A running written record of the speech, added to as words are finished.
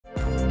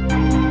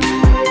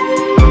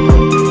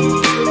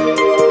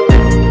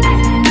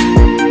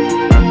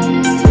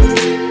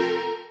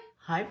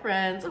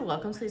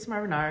welcome to Lisa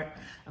Marvin Art.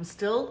 I'm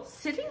still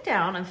sitting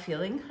down. I'm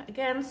feeling,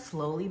 again,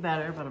 slowly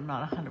better, but I'm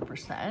not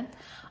 100%.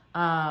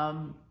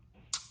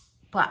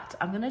 But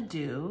I'm gonna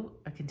do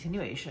a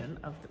continuation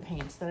of the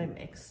paints that I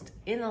mixed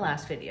in the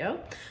last video.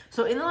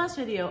 So in the last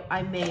video,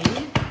 I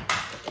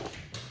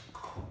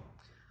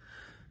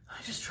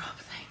just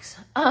dropped things.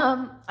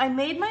 I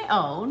made my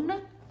own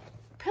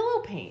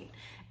pillow paint.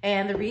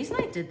 And the reason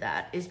I did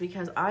that is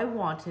because I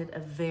wanted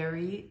a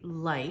very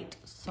light,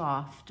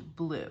 soft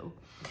blue.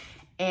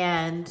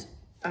 And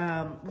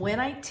when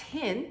I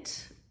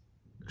tint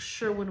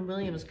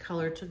Sherwin-Williams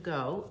color to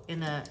go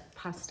in a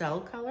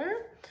pastel color,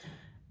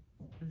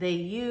 they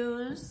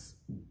use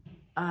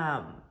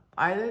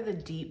either the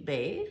deep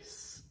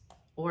base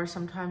or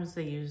sometimes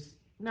they use,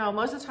 no,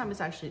 most of the time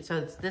it's actually, so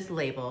it's this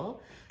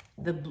label.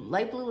 The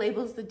light blue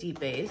label is the deep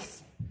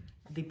base.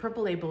 The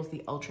purple label is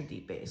the ultra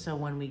deep base. So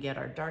when we get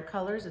our dark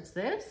colors, it's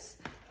this,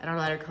 and our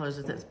lighter colors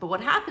is this. But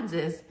what happens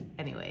is,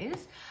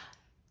 anyways,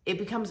 it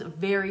becomes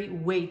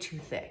way too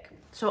thick.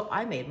 So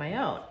I made my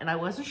own, and I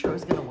wasn't sure it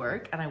was gonna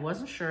work, and I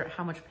wasn't sure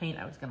how much paint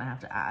I was gonna have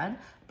to add,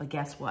 but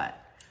guess what?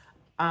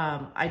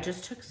 I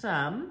just took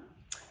some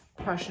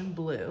Prussian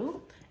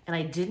blue, and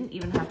I didn't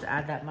even have to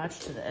add that much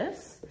to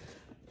this.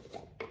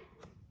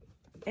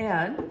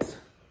 And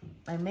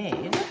I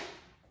made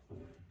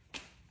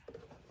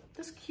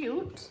this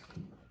cute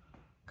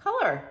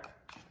color,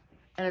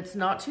 and it's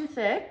not too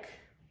thick,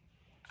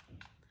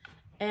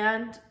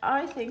 and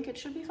I think it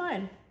should be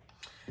fine.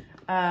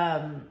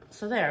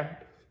 So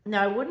there.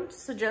 Now I wouldn't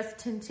suggest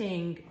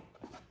tinting,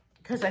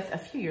 because a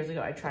few years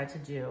ago I tried to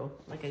do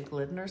like a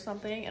Glidden or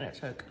something, and it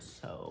took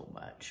so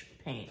much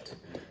paint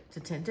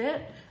to tint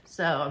it.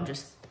 So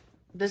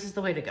this is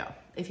the way to go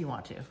if you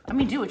want to. I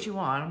mean, do what you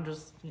want, I'm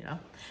just, you know.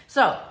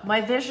 So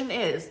my vision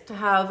is to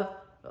have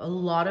a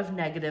lot of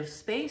negative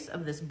space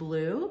of this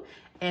blue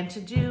and to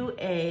do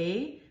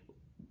a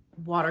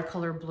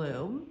watercolor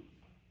bloom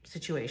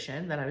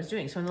situation that I was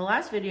doing. So in the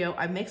last video,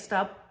 I mixed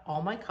up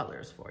all my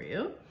colors for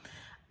you.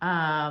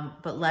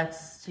 But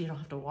so you don't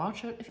have to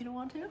watch it if you don't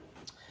want to.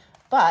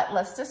 But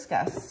let's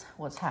discuss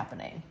what's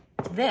happening.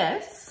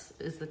 This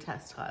is the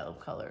test tile of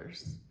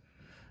colors.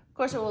 Of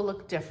course, it will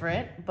look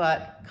different,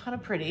 but kind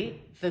of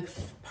pretty. The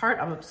part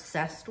I'm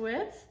obsessed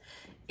with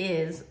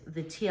is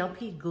the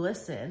TLP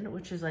Glisten,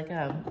 which is like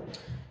a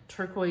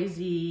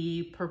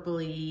turquoisey,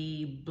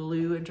 purpley,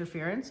 blue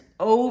interference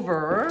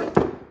over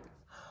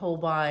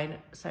Holbein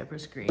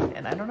Cypress Green.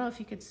 And I don't know if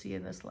you could see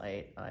in this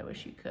light. I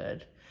wish you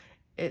could.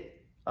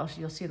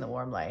 You'll see in the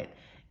warm light.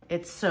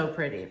 It's so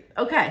pretty.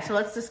 Okay, so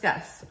let's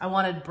discuss. I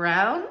wanted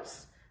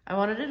browns. I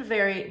wanted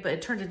it but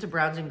it turned into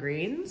browns and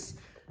greens.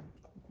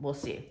 We'll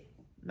see.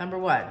 Number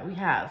one, we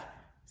have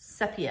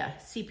Sepia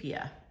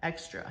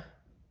Extra.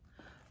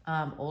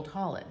 Old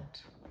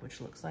Holland, which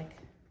looks like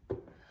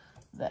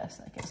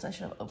this. I guess I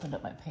should have opened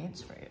up my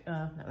paints for you.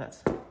 No,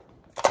 that's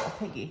a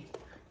piggy.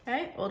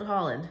 Okay, Old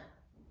Holland.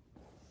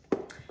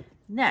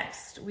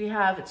 Next, we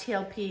have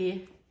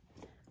TLP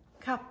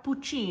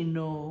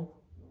Cappuccino.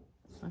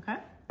 Okay.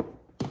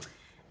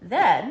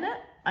 Then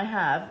I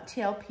have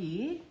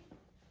TLP.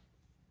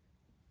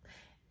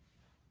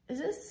 Is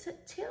this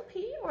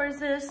TLP or is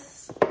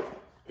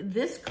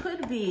this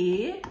could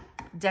be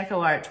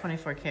Deco Art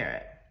 24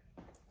 karat.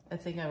 I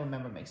think I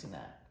remember mixing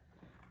that.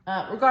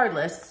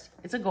 Regardless,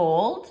 it's a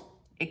gold.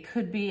 It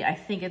could be, I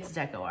think it's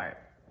Deco Art,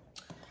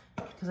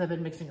 because I've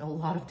been mixing a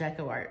lot of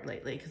Deco Art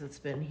lately because it's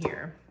been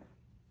here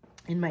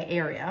in my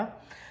area.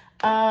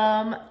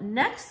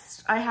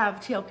 Next, I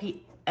have TLP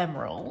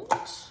Emerald.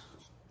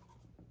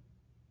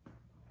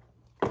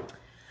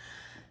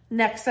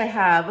 Next, I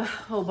have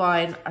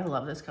Holbein. I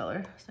love this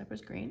color,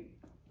 Cypress Green.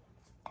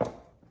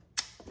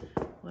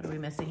 What are we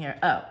missing here?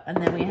 Oh, and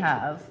then we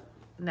have,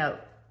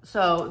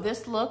 so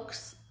this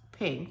looks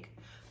pink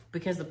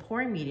because the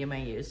pouring medium I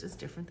used is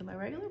different than my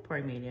regular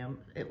pouring medium.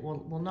 It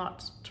will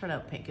not turn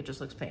out pink, it just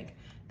looks pink.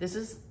 This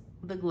is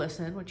the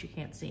Glisten, which you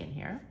can't see in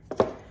here.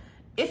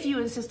 If you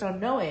insist on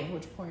knowing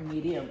which pouring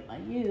medium I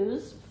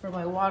use for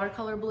my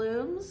watercolor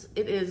blooms,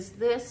 it is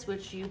this,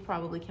 which you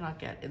probably cannot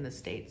get in the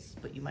States,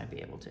 but you might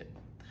be able to.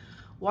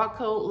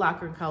 Watco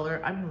Lacquer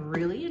Color, I'm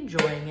really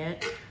enjoying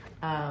it.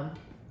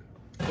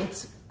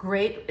 It's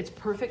great, it's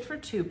perfect for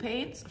two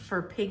paints.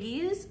 For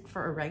piggies,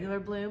 for a regular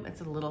bloom, it's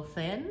a little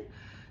thin,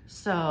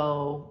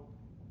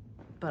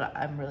 but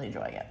I'm really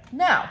enjoying it.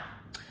 Now,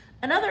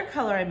 another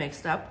color I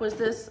mixed up was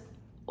this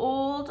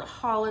Old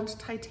Holland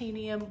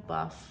Titanium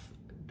Buff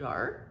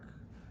Dark,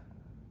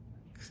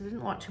 because I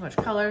didn't want too much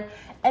color.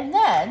 And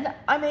then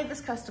I made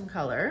this custom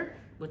color,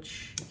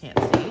 which you can't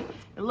see.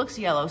 It looks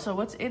yellow, so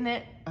what's in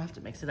it, I have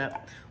to mix it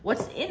up.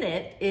 What's in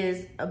it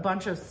is a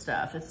bunch of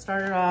stuff. It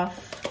started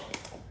off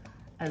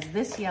as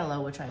this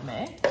yellow, which I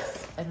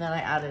mixed, and then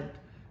I added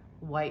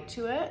white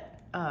to it.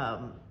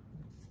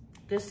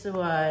 This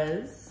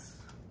was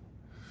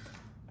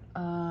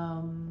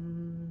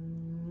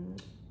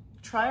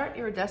Tri-Art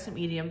Iridescent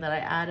Medium that I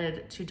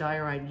added to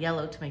Diorite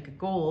Yellow to make a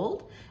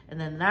gold, and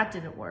then that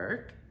didn't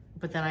work,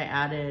 but then I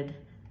added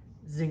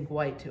zinc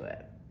white to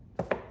it.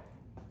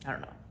 I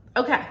don't know.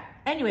 Okay,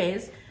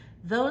 anyways,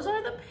 those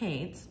are the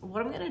paints.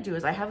 What I'm gonna do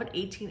is I have an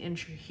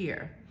 18-incher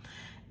here,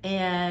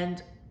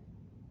 and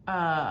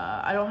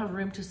I don't have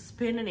room to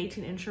spin an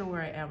 18-incher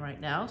where I am right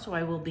now, so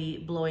I will be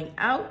blowing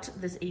out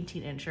this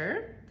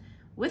 18-incher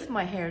with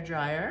my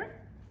hairdryer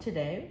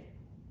today.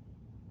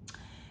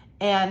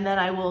 And then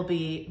I will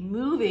be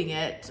moving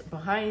it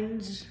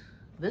behind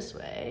this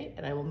way,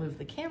 and I will move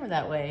the camera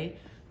that way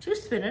to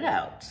spin it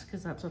out,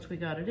 because that's what we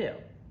gotta do.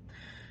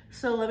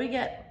 So let me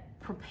get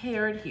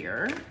prepared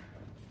here.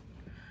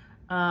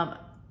 The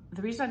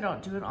reason I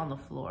don't do it on the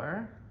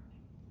floor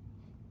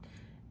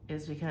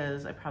is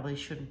because I probably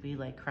shouldn't be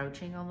like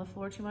crouching on the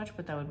floor too much,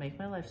 but that would make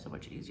my life so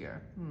much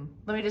easier.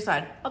 Let me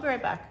decide. I'll be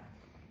right back.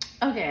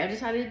 Okay, I've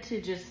decided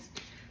to just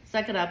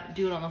suck it up,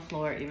 do it on the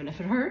floor, even if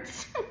it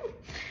hurts.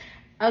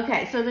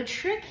 Okay, so the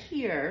trick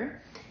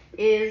here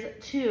is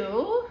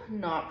to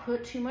not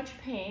put too much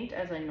paint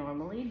as I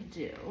normally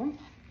do.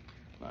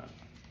 Look,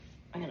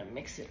 I'm gonna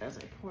mix it as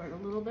I pour it a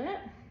little bit.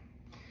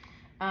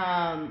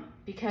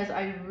 Because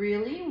I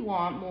really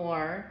want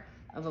more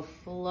of a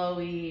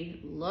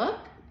flowy look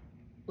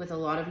with a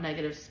lot of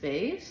negative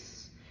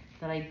space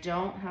that I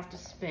don't have to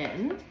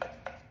spin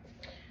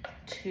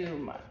too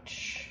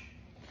much.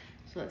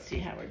 So let's see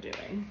how we're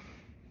doing.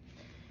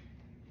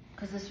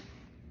 Because this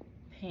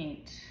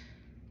paint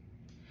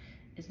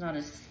is not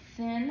as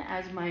thin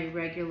as my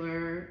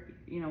regular,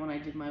 you know, when I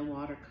did my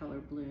watercolor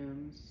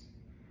blooms.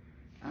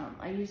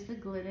 I use the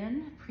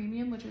Glidden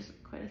Premium, which is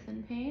quite a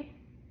thin paint.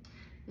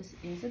 This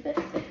is a bit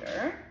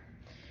thicker,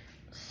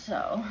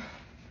 so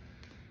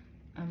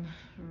I'm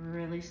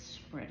really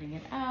spreading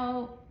it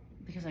out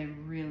because I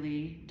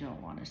really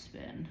don't want to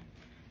spin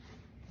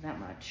that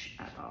much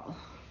at all.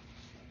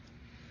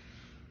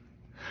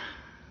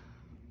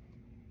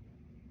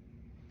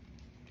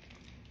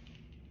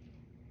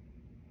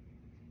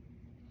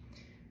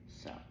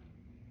 So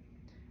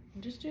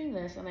I'm just doing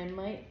this, and I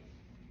might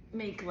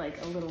make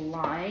like a little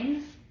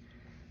line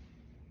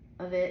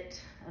of it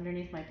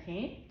underneath my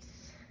paints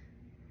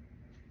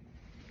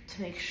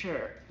to make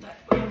sure that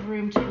I have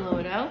room to blow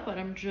it out, but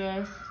I'm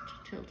just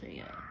tilting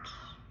it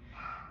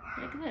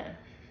like this.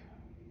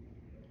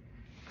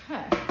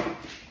 Okay.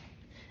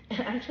 And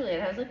actually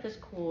it has like this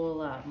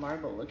cool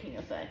marble looking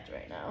effect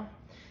right now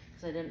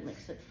because I didn't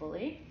mix it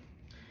fully.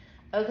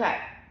 Okay.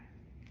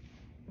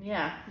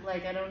 Yeah,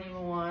 like I don't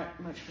even want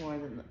much more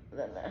than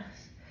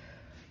this.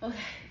 Okay,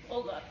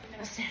 hold on, I'm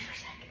gonna stand for a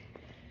second.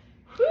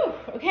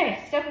 Whew,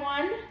 okay, step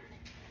one,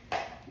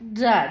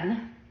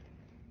 done.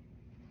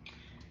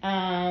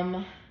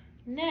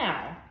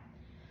 Now,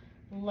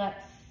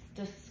 let's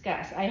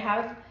discuss. I'm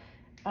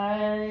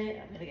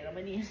gonna get on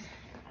my knees.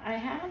 I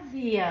have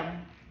the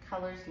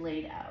colors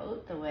laid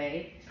out the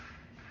way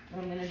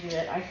I'm gonna do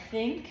it. I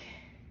think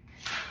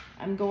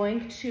I'm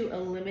going to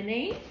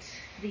eliminate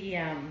the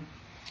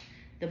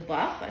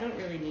buff. I don't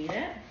really need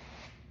it.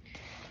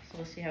 So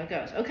we'll see how it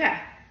goes. Okay,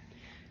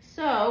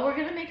 so we're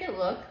gonna make it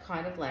look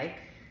kind of like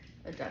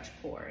a Dutch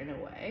pour in a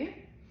way.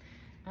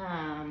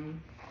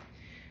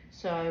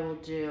 So I will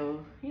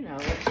do, you know,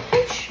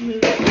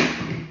 smooth.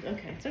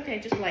 Okay, it's okay,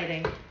 just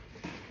lighting.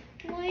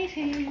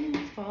 Lighting,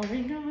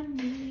 falling on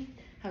me.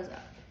 How's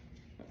that?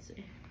 Let's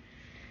see.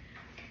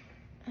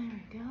 There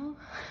we go.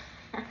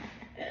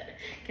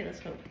 Okay, let's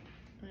hope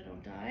I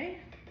don't die.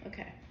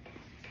 Okay.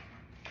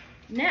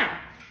 Now,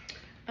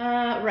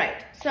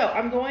 right, so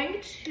I'm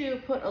going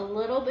to put a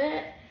little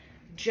bit,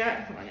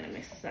 I'm gonna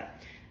mix this up.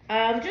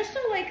 Just so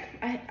like,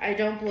 I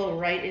don't blow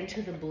right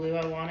into the blue.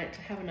 I want it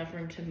to have enough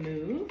room to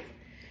move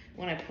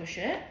when I push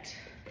it.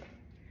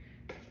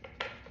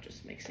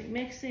 Just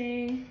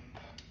mixing.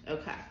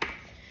 Okay.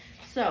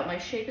 So my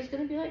shape is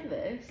gonna be like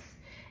this,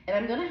 and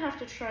I'm gonna have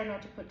to try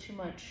not to put too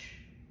much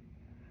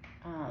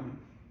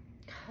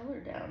color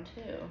down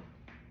too,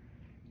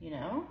 you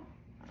know?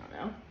 I don't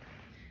know.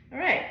 All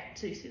right,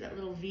 so you see that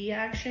little V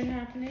action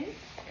happening?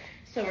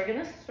 So we're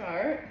gonna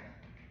start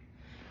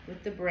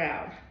with the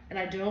brown, and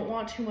I don't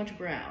want too much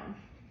brown,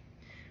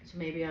 so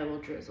maybe I will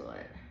drizzle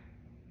it,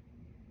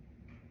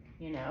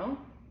 you know?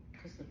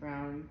 Because the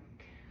brown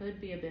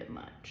could be a bit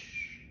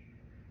much.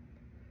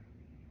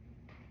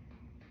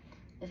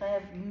 If I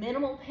have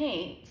minimal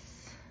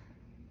paints,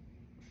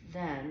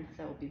 then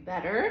that will be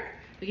better.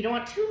 But you don't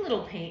want too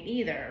little paint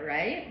either,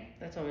 right?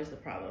 That's always the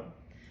problem.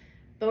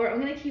 But I'm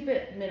gonna keep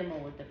it minimal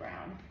with the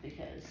brown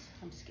because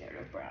I'm scared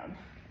of brown.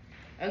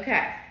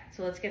 Okay,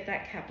 so let's get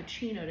that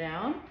cappuccino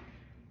down.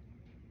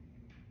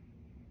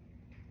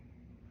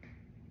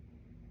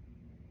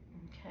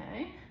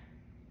 Okay,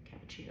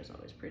 cappuccino's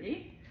always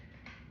pretty.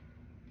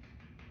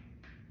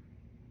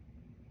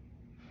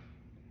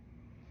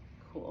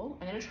 Cool.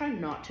 I'm gonna try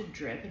not to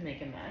drip and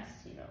make a mess.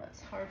 You know,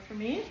 that's hard for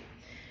me.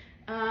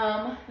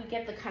 We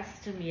get the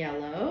custom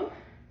yellow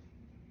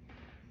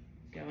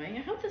going.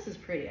 I hope this is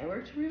pretty. I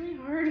worked really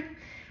hard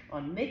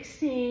on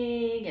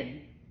mixing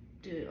and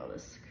doing all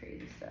this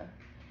crazy stuff.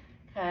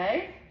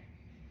 Okay.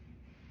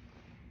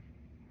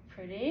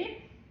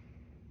 Pretty.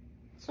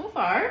 So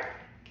far,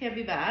 can't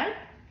be bad.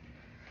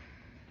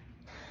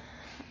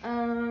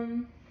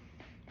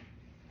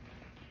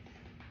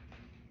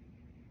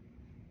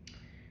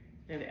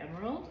 They're the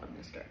emerald. I'm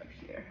gonna start up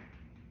here.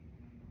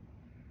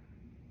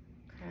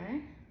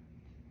 Okay.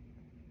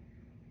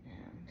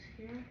 And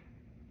here.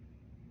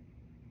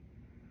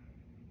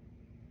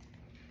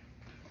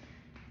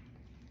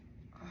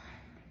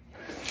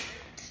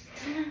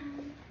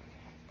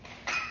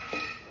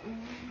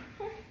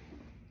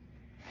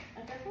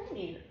 I definitely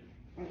need,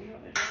 you know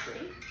what I just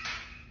did?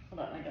 Hold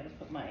on, I gotta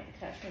put my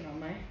attachment on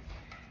my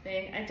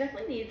thing. I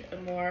definitely need a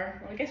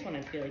more, well, I guess when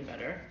I'm feeling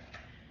better,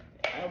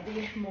 I'll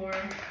be more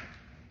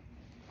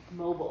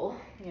mobile,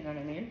 you know what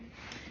I mean?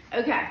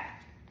 Okay,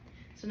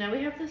 so now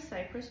we have the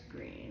cypress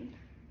green.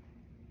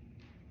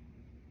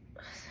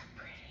 Oh, so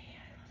pretty,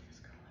 I love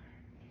this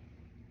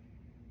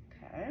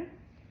color. Okay.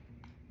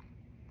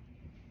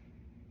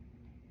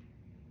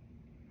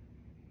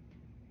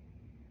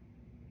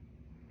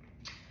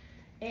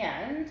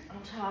 And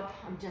on top,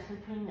 I'm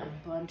definitely putting a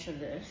bunch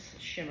of this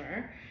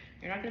shimmer.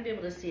 You're not gonna be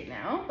able to see it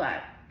now,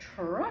 but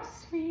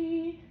trust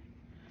me,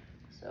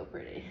 so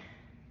pretty.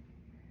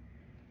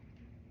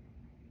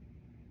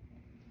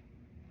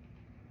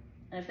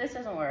 And if this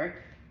doesn't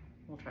work,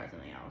 we'll try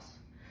something else.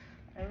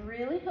 I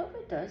really hope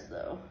it does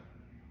though.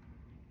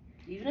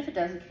 Even if it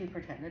doesn't, can you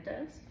pretend it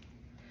does?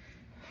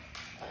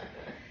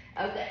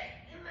 Okay,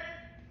 and then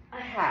I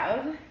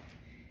have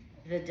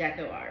the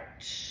deco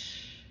art.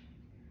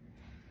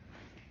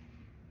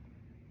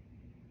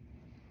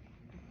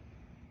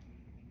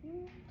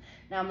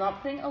 Now I'm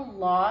not putting a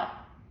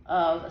lot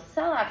of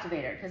cell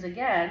activator because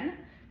again,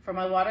 for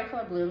my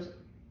watercolor blooms,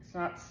 it's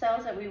not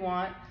cells that we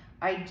want.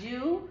 I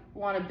do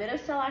want a bit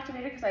of cell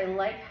activator because I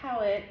like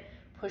how it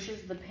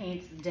pushes the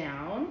paints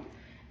down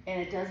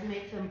and it does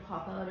make them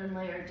pop out and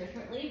layer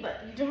differently,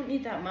 but you don't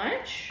need that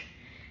much.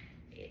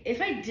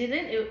 If I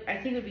didn't, I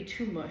think it would be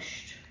too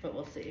mushed, but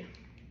we'll see.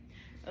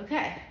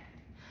 Okay,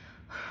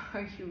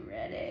 are you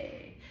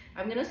ready?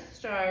 I'm gonna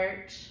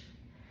start,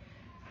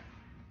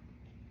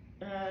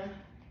 I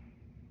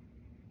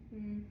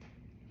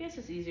guess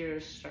it's easier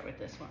to start with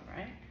this one,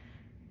 right?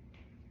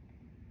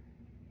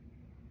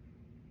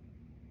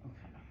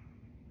 Okay.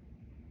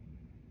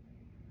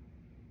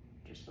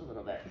 Just a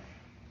little bit.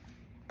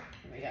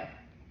 Here we go.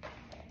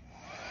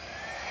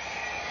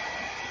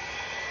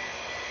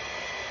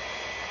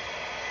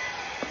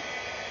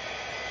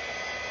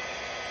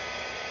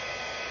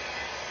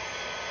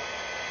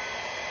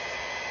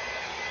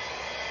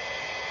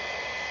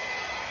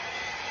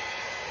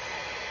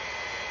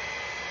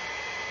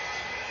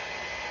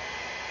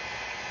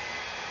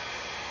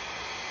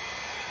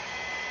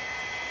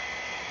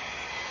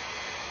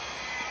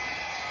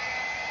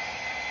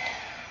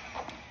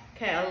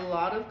 Okay, a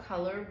lot of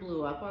color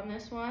blew up on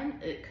this one.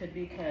 It could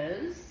be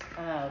because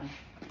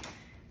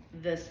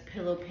this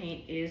pillow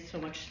paint is so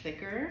much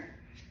thicker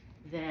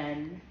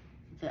than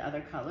the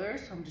other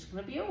colors, so I'm just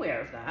gonna be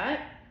aware of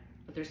that.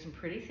 But there's some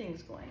pretty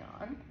things going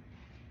on.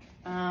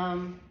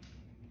 I'm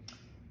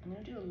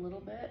gonna do a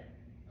little bit.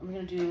 I'm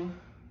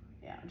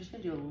just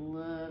gonna do a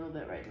little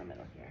bit right in the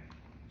middle here.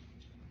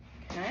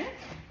 Okay.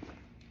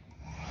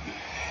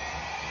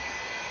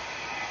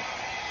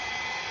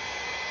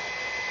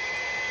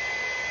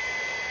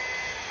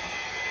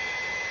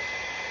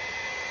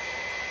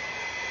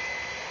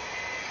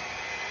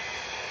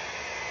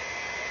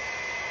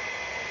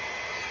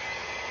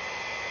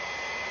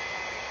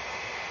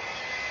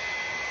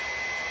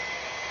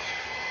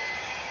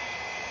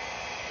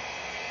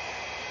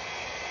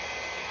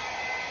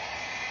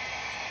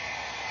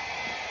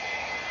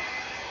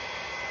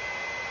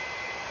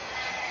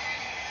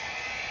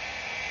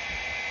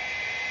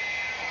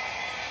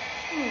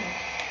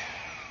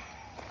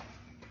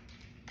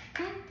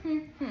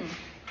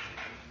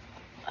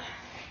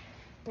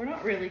 We're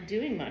not really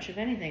doing much of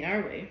anything,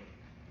 are we?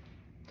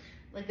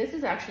 Like, this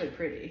is actually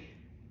pretty.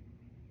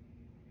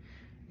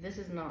 This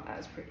is not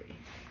as pretty.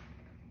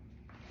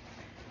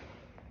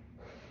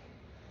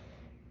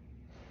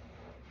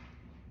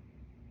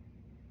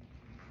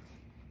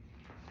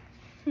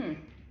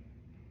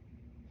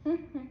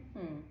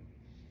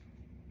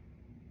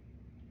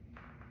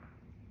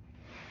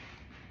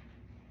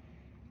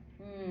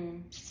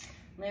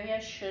 Maybe I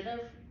should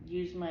have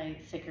used my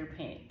thicker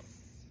paints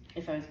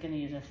if I was going to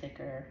use a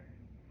thicker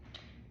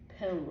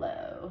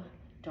pillow.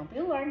 Don't be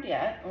alarmed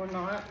yet. We're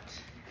not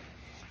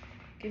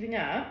giving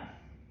up.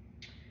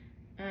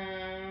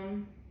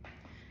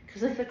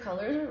 Because like the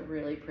colors are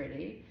really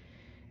pretty,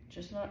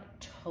 just not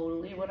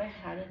totally what I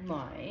had in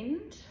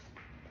mind.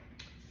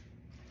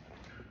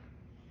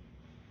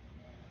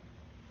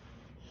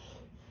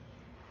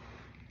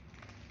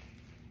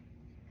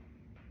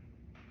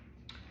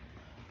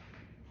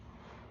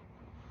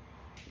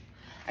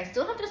 I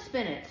still have to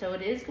spin it, so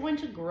it is going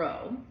to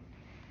grow.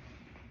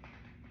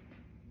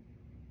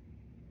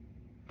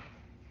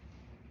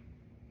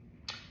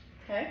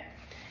 Okay,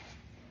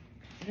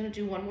 I'm gonna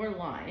do one more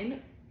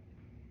line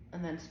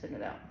and then spin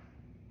it out.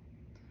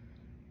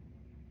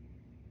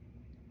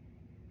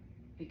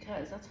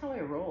 Because that's how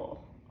I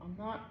roll. I'm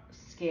not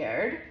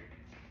scared,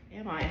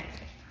 am I?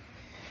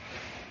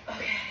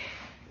 Okay,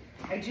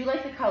 I do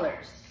like the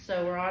colors,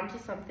 so we're on to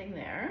something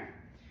there.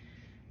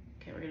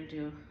 Okay, we're gonna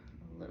do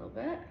a little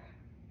bit.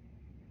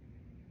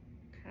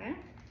 Okay,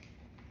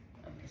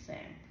 of the same.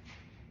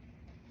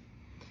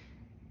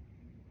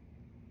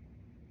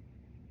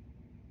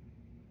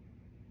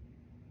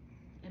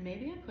 And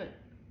maybe I put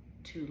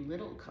too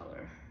little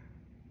color,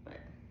 but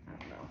I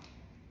don't know.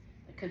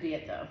 It could be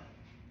it though.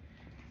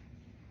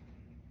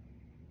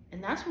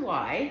 And that's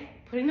why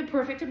putting the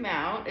perfect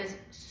amount is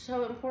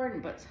so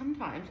important, but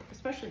sometimes,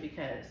 especially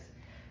because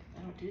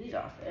I don't do these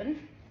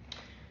often,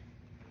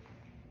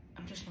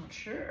 I'm just not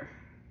sure,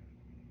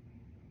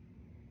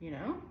 you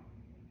know?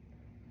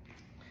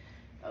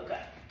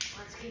 Okay,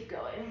 let's keep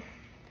going.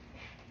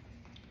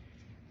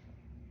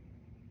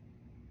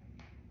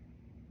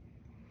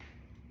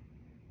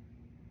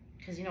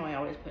 Because you know I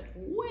always put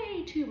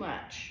way too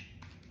much.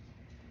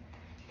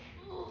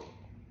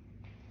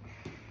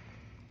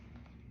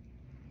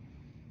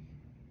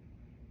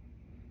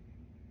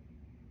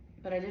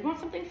 But I did want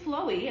something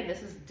flowy, and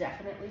this is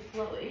definitely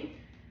flowy.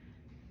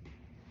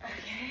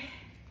 Okay.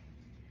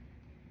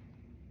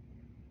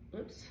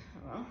 Oops,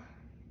 well,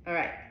 all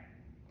right.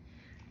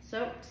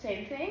 So,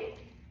 same thing.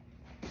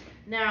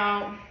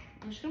 Now,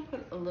 I'm just gonna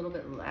put a little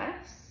bit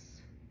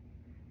less,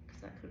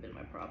 because that could have been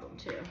my problem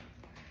too.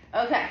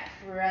 Okay,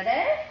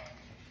 ready?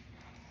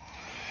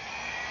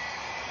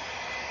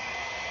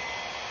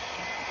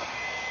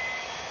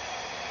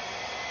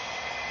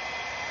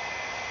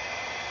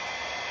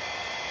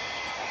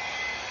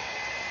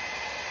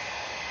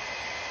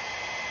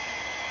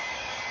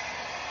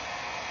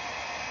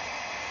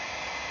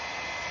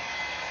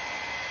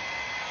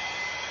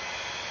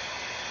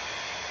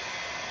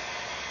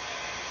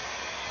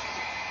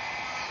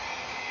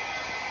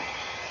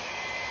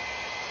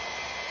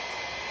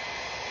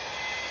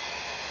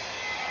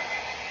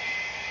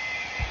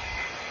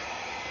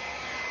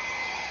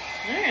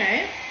 All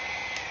right,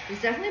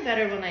 it's definitely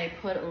better when I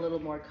put a little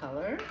more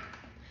color.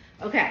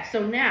 Okay,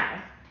 so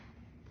now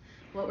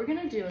what we're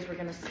gonna do is we're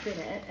gonna spin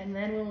it and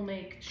then we'll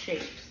make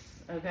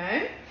shapes,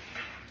 okay?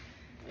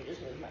 Let me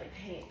just move my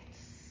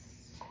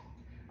paints.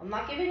 I'm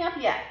not giving up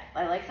yet.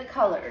 I like the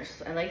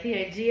colors. I like the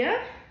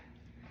idea.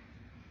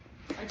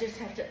 I just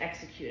have to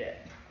execute it,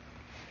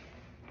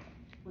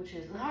 which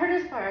is the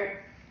hardest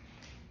part.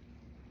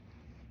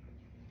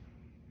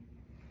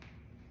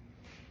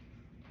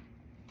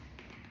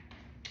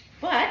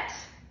 But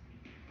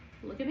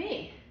look at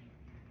me.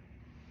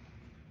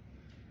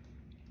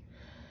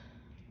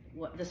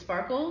 What the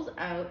sparkles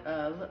out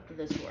of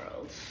this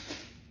world.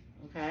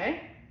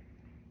 Okay?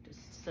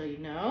 Just so you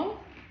know.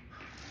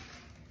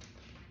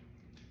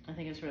 I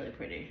think it's really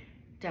pretty.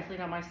 Definitely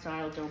not my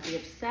style. Don't be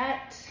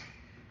upset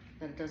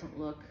that it doesn't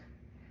look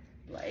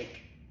like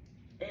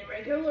a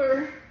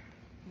regular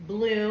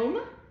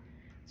bloom.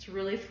 It's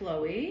really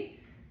flowy,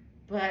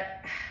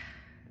 but I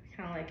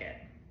kind of like it.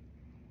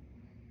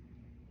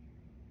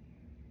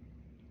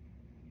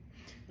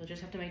 You'll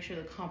just have to make sure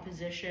the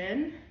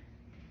composition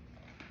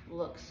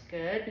looks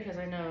good, because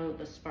I know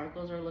the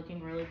sparkles are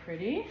looking really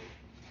pretty.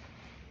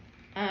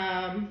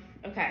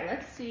 Okay,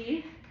 let's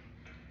see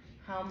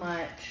how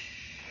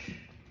much.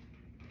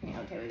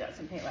 Okay, we got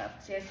some paint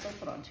left. See, I still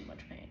put on too much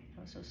paint.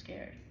 I was so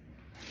scared.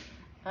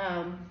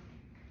 I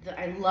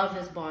love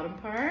this bottom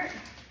part.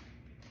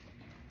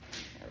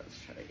 Okay, let's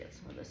try to get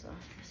some of this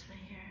off this way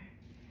here.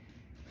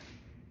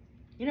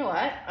 You know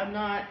what?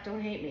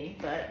 Don't hate me,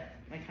 but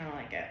I kind of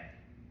like it.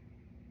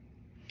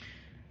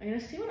 I'm gonna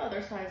see what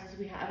other sizes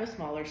we have. A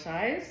smaller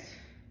size,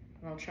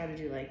 and I'll try to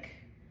do like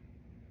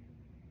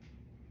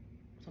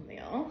something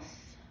else,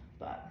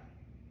 but.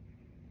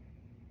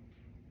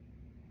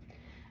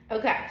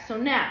 Okay, so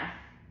now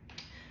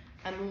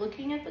I'm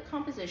looking at the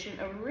composition.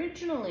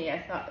 Originally,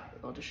 I thought,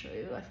 I'll just show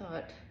you, I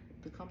thought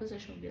the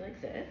composition would be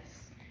like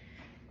this.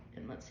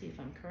 And let's see if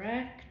I'm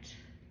correct.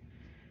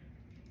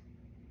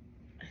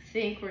 I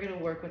think we're gonna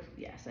work with,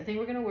 yes, I think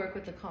we're gonna work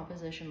with the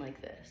composition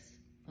like this,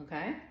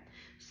 okay?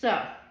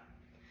 So,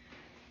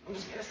 I'm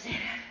just gonna stand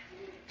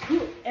up.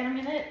 Ooh, and I'm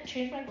gonna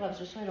change my gloves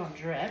just so I don't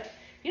drip.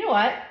 You know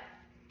what?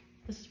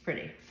 This is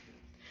pretty.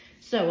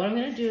 So what I'm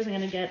gonna do is I'm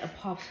gonna get a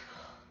popsicle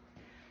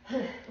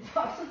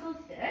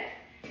stick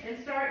and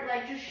start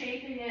like just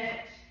shaping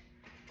it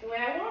the way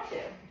I want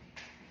to.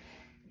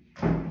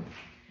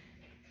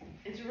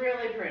 It's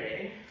really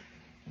pretty.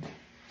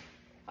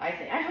 I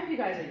think. I hope you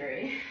guys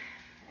agree.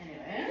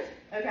 Anyways,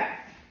 okay.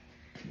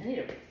 I need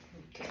to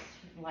just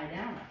lie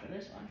down after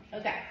this one.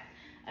 Okay.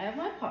 I have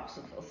my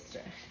popsicle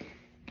stick.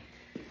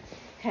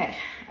 Okay,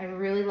 I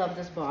really love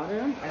this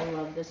bottom. I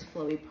love this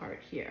flowy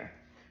part here.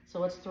 So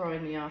what's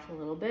throwing me off a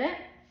little bit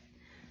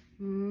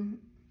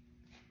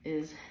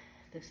is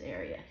this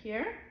area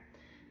here.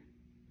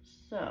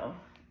 So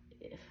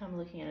if I'm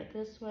looking at it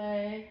this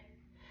way,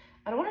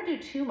 I don't want to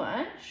do too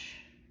much,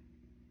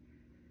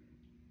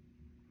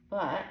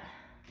 but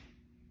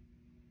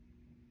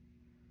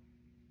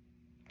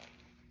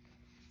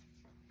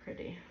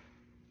pretty.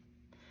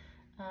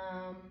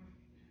 I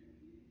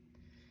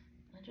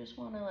just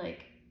want to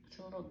like, it's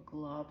a little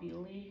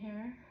globule-y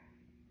here.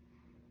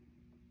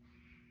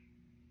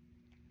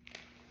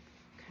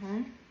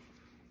 Okay.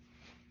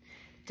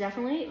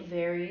 Definitely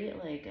very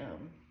like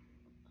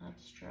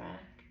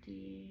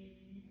abstracty,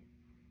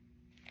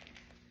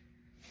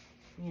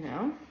 you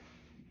know.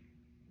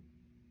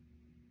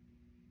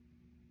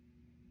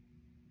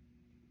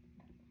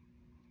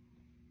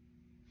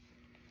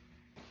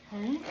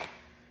 Okay.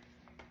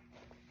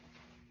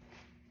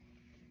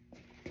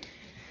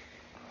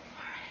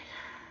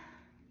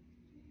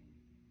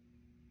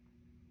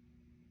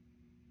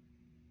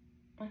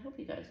 I hope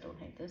you guys don't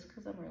hate this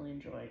because I'm really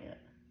enjoying it.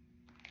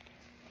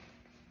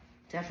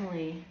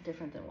 Definitely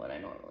different than what I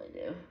normally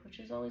do, which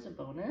is always a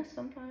bonus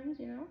sometimes,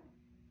 you know?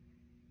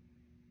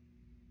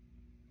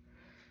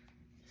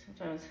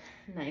 Sometimes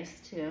nice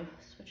to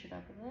switch it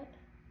up a bit.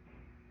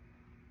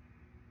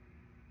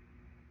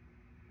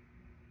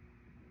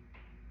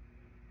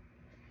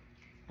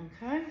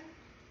 Okay.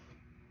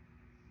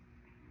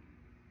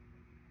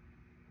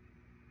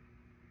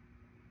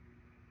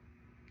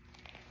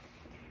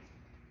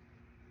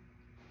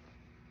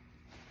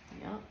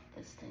 Yep,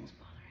 this thing's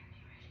bothering me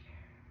right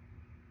here.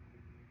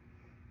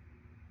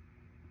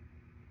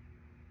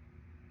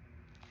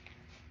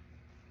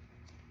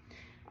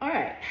 All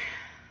right.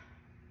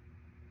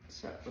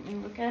 So let me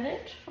look at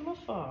it from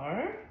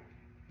afar.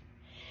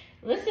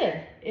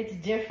 Listen, it's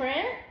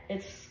different.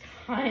 It's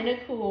kind of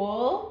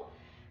cool.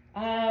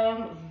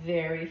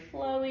 Very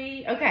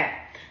flowy. Okay,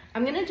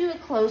 I'm gonna do a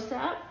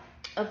close-up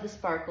of the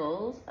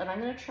sparkles, and I'm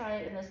gonna try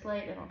it in this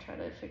light, and I'll try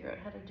to figure out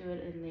how to do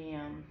it in the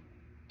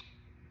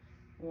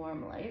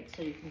warm light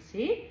so you can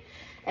see.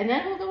 And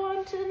then we'll go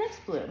on to the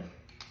next bloom.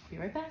 Be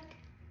right back.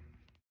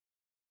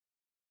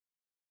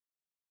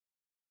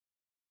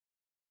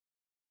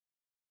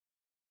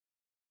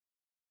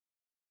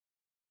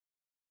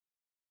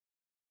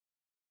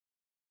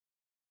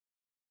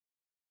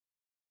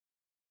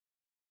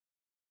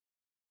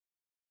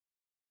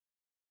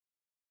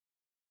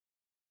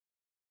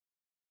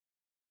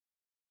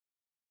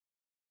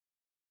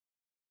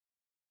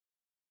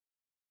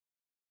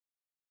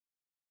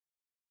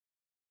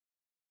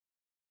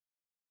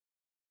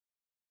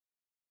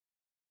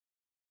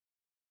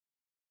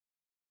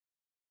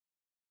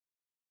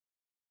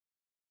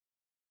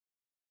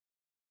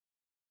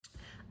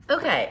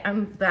 Okay,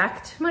 I'm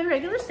back to my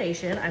regular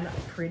station. I'm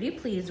pretty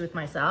pleased with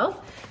myself.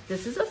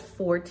 This is a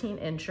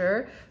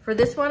 14-incher. For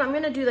this one, I'm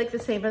gonna do like the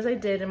same as I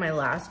did in my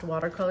last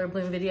watercolor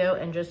bloom video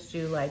and just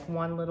do like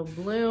one little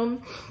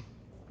bloom,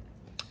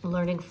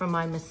 learning from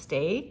my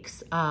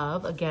mistakes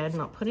of, again,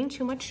 not putting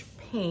too much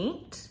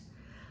paint.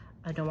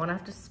 I don't wanna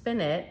have to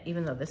spin it,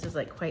 even though this is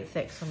like quite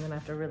thick, so I'm gonna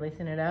have to really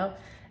thin it out.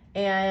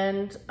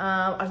 And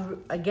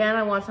again,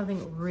 I want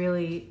something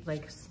really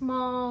like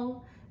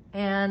small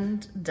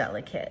and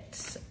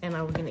delicate. And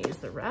I'm gonna use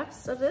the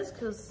rest of this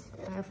because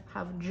I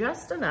have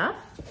just enough.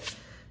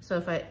 So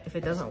if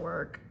it doesn't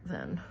work,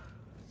 then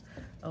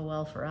oh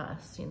well for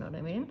us, you know what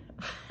I mean?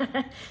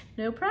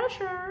 No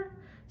pressure.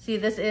 See,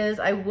 this is,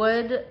 I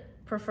would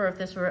prefer if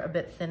this were a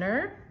bit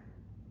thinner.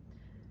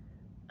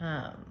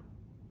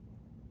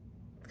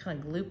 It's kind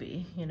of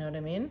gloopy, you know what I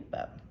mean?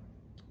 But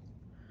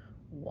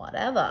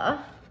whatever.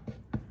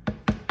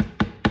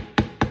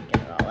 Get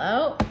it all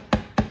out.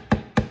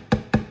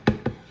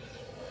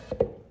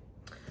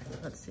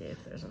 Let's see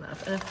if there's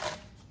enough. And if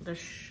there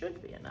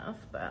should be enough,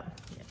 but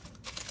yeah.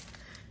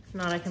 If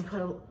not, I can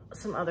put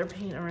some other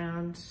paint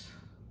around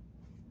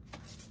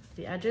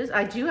the edges.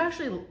 I do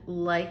actually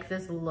like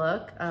this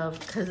look of,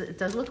 because it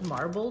does look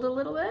marbled a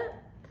little bit,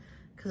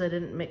 because I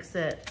didn't mix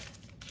it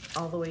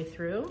all the way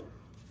through.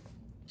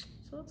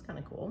 So that's kind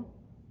of cool.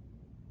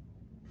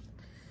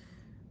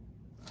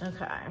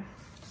 Okay,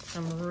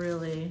 I'm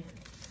really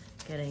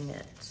getting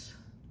it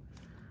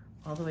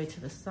all the way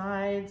to the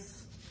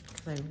sides.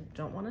 I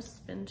don't want to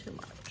spin too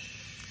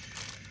much,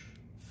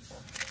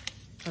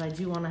 but I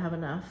do want to have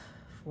enough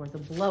for the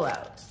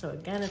blowout. So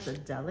again, it's a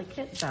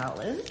delicate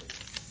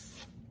balance.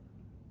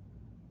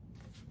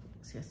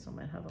 See, I still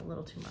might have a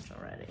little too much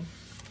already.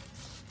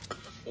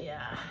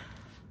 Yeah.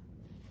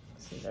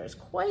 See, there's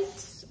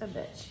quite a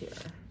bit here.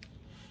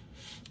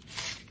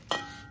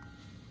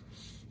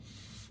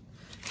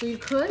 So you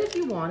could, if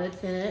you wanted,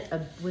 thin it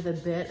with a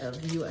bit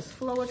of US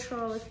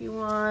Floetrol if you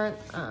want.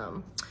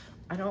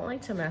 I don't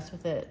like to mess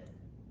with it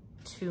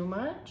too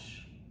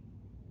much.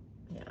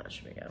 Yeah, that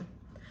should be good.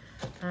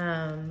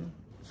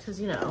 Because,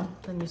 you know,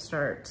 then you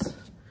start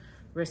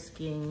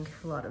risking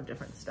a lot of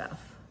different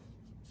stuff.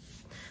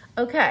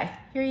 Okay,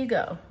 here you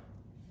go.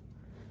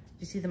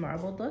 You see the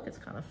marbled look? It's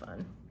kind of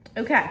fun.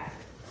 Okay.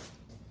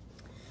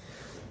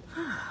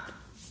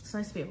 It's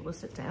nice to be able to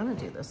sit down and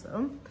do this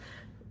though.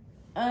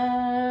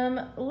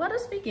 Let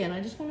us begin.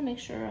 I just want to make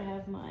sure I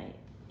have my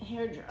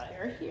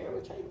hairdryer here,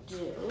 which I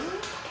do.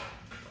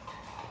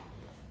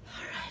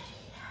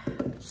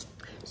 Alrighty.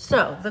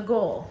 So the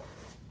goal,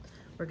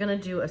 we're gonna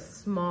do a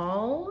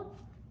small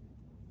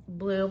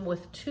bloom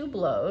with 2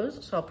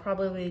 blows. So I'll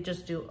probably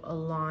just do a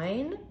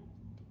line,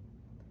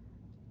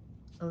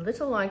 a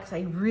little line, because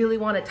I really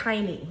want it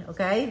tiny,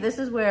 okay? This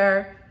is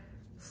where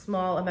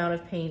small amount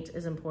of paint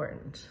is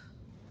important.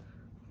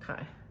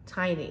 Okay,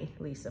 tiny,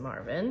 Lisa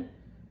Marvin.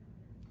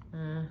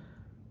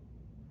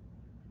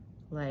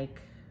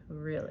 Like,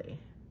 really.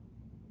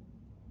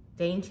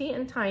 Dainty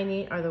and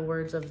tiny are the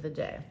words of the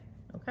day,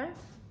 okay?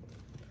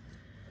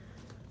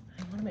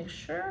 I wanna make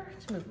sure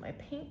to move my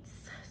paints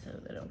so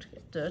they don't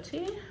get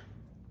dirty.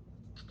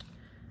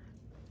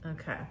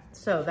 Okay,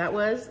 so that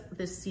was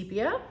the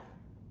sepia.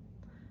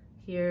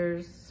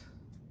 Here's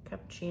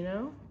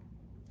cappuccino.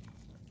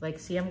 Like,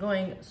 see, I'm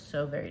going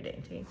so very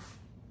dainty.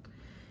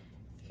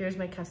 Here's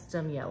my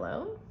custom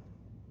yellow.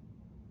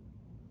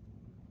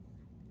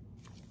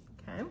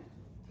 Okay.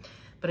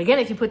 But again,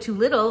 if you put too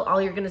little,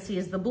 all you're gonna see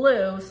is the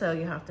blue, so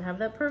you have to have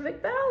that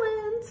perfect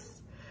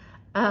balance.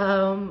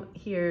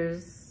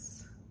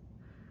 Here's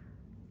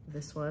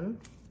this one,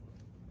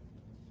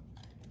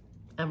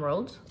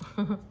 emerald.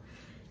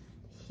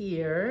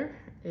 Here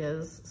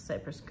is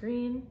cypress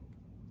green.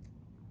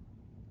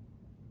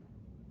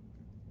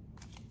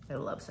 I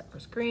love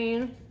cypress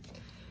green.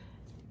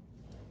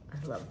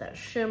 I love that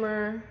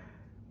shimmer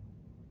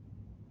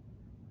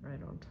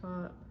right on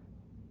top.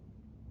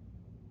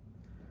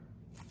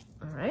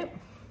 All right.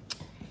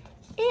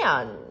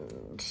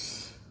 And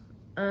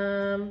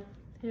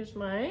here's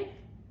my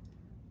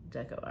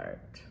deco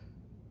art.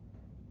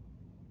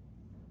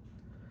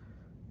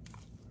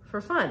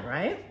 For fun,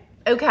 right?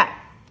 Okay.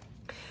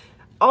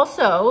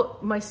 Also,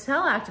 my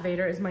cell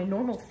activator is my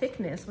normal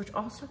thickness, which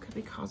also could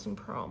be causing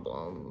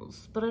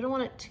problems, but I don't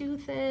want it too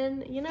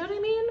thin. You know what I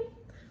mean?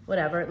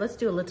 Whatever, let's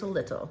do a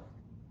little.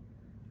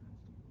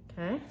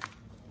 Okay,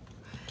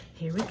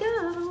 here we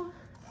go.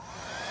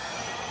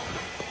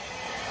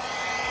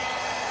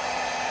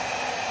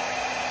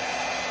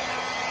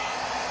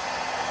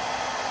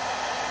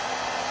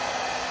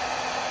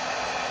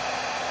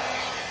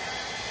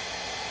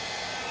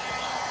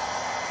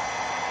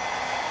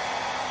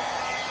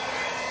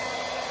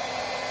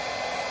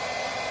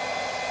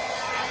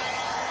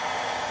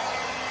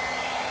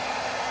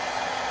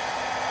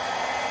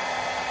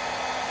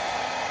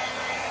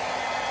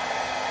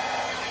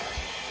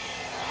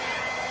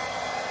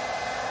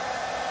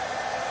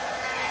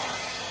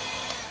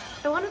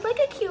 I wanted like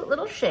a cute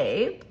little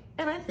shape,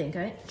 and I think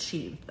I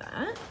achieved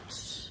that.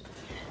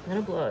 I'm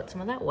gonna blow out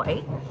some of that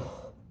white.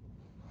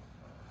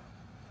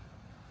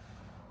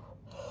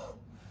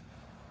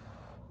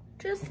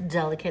 Just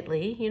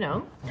delicately, you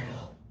know.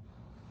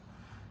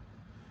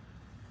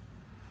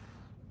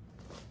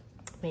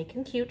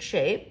 Making cute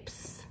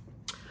shapes.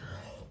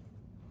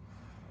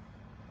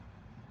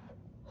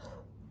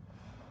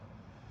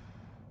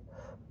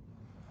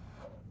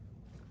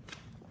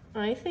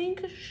 I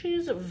think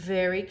she's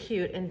very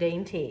cute and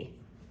dainty,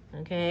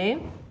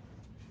 okay?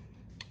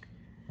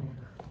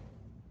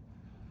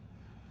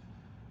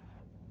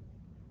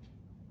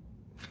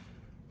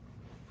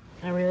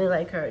 I really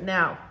like her.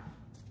 Now,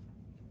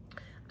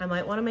 I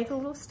might want to make a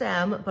little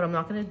stem, but I'm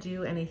not going to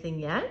do anything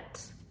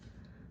yet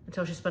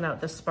until she spun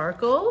out the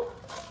sparkle,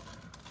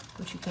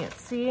 which you can't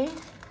see,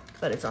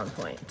 but it's on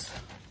point.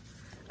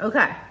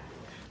 Okay,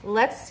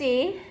 let's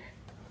see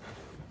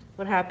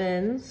what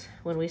happens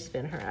when we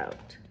spin her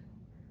out.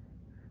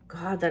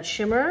 God, that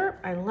shimmer,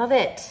 I love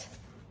it.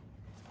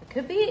 It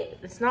could be,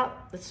 it's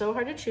so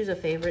hard to choose a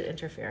favorite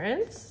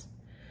interference,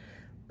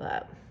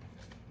 but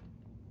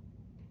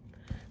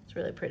it's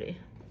really pretty.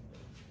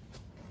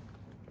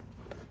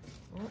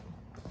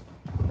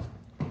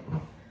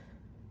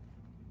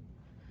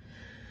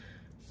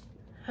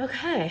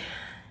 Okay,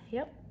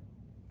 yep.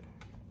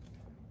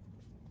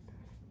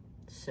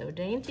 So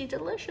dainty,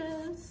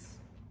 delicious.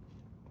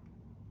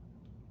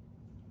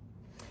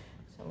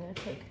 So I'm gonna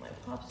take my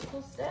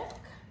popsicle stick.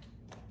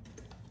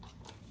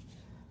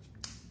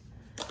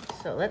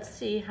 So let's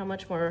see how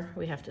much more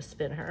we have to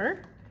spin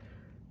her.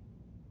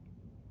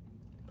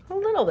 A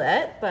little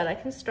bit, but I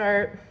can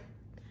start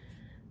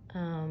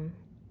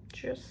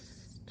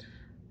just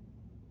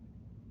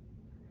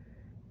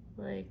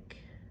like,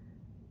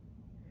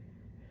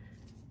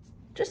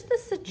 just the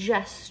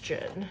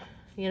suggestion,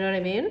 you know what I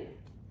mean?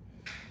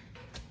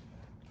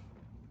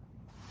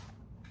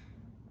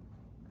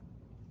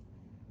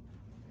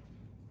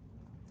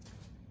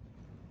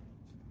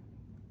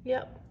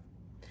 Yep.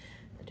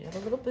 I do have a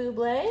little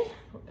buble.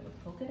 We're gonna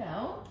poke it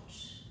out.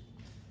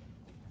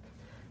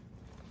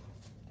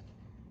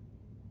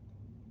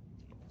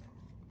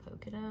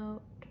 Poke it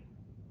out,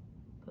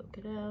 poke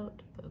it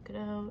out, poke it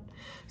out.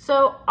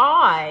 So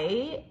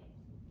I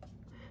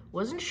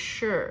wasn't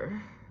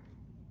sure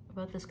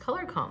about this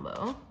color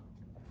combo,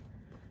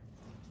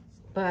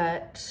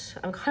 but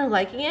I'm kind of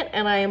liking it,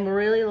 and I am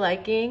really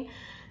liking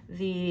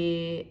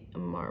the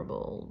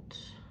marbled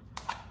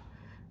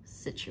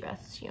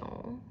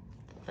situation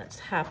that's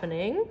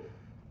happening.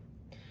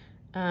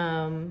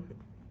 I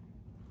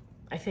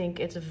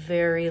think it's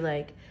very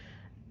like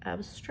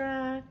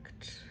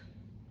abstract.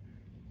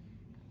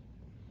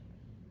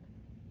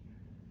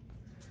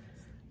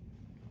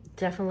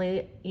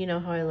 Definitely, you know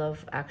how I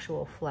love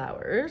actual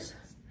flowers,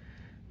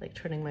 like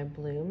turning my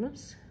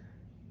blooms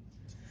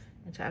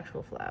into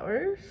actual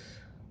flowers.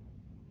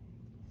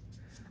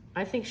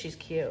 I think she's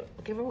cute.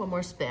 I'll give her one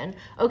more spin.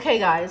 Okay,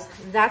 guys,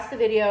 that's the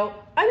video.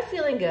 I'm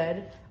feeling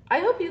good. I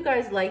hope you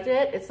guys liked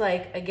it. It's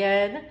like,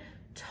 again,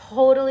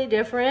 totally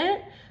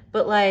different,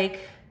 but like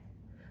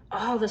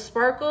oh, the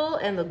sparkle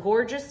and the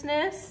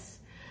gorgeousness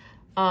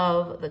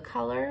of the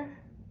color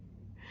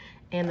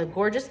and the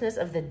gorgeousness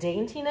of the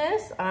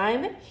daintiness.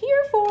 I'm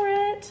here for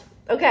it.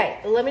 Okay,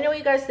 let me know what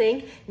you guys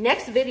think.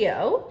 Next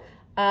video,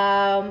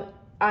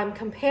 I'm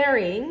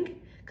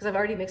comparing, because I've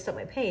already mixed up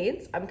my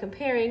paints, I'm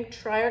comparing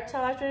Triarch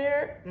Cell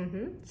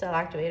Activator, Cell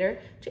Activator,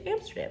 to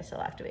Amsterdam Cell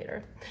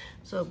Activator.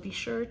 So be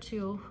sure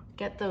to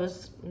get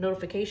those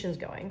notifications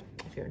going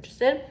if you're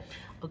interested.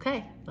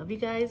 Okay, love you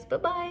guys,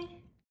 bye-bye.